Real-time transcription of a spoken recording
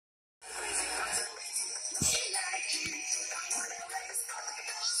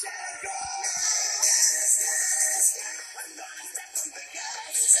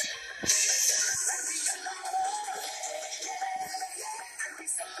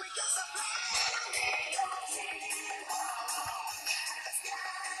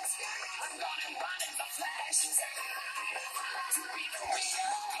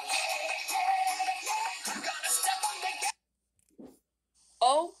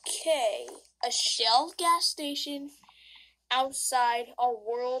Okay, a Shell gas station outside our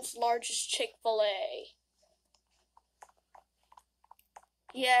world's largest Chick-fil-A.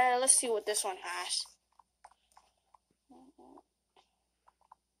 Yeah, let's see what this one has.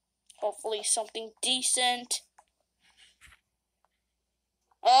 Hopefully something decent.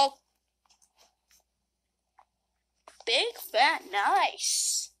 Oh, big, fat,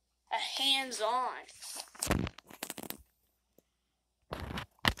 nice. A hands-on.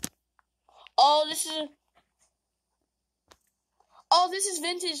 Oh, this is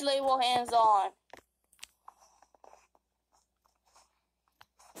vintage label hands-on.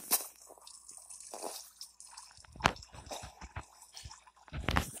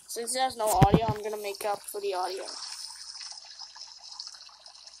 Since there's no audio, I'm gonna make up for the audio.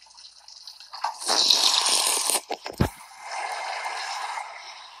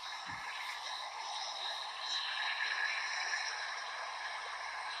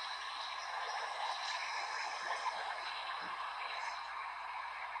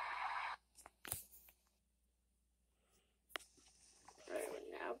 Alright,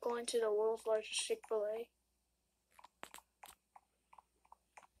 we're now going to the world's largest Chick-fil-A.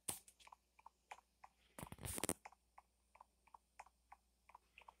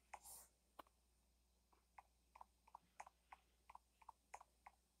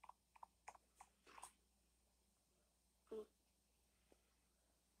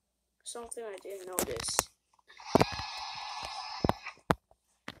 Something I didn't notice.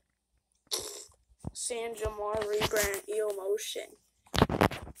 San Jamar rebrand EO Motion.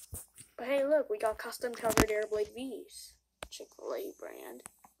 But hey, look, we got custom covered Airblade V's. Chick-fil-A brand.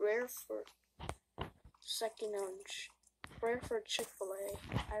 Rare for second inch. Rare for Chick-fil-A.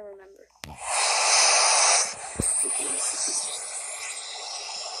 I remember.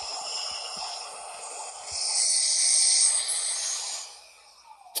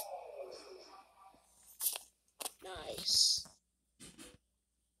 Nice.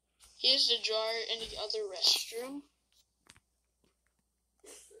 Here's the jar in the other restroom.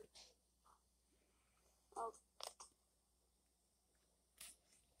 Oh.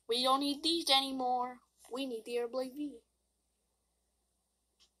 We don't need these anymore. We need the Airblade V.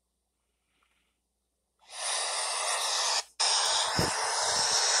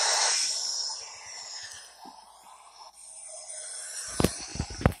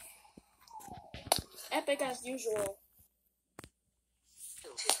 Epic as usual.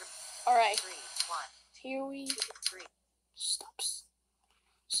 Alright. Here we stops.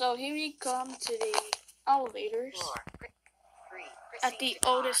 So here we come to the elevators at the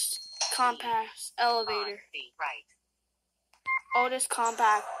Otis Compact elevator. Otis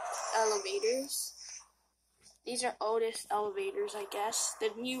Compact elevators. These are Otis elevators, I guess.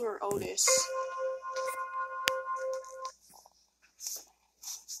 The newer Otis.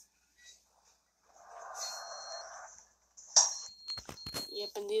 Yep,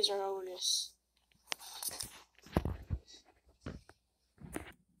 and these are Otis.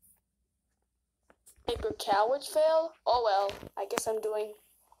 Paper Cowage fail? Oh well, I guess I'm doing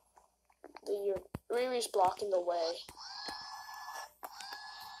the Riri's blocking the way.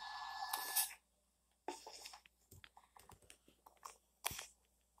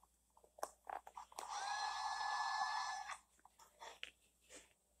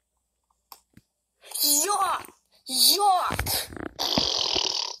 Yuck! Yuck!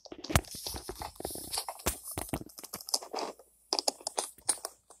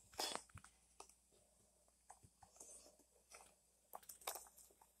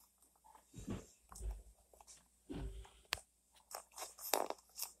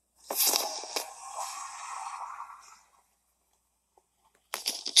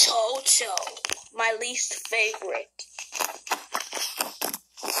 Toto, my least favorite.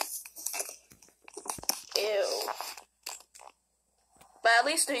 Ew. But at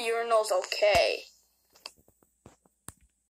least the urinal's okay.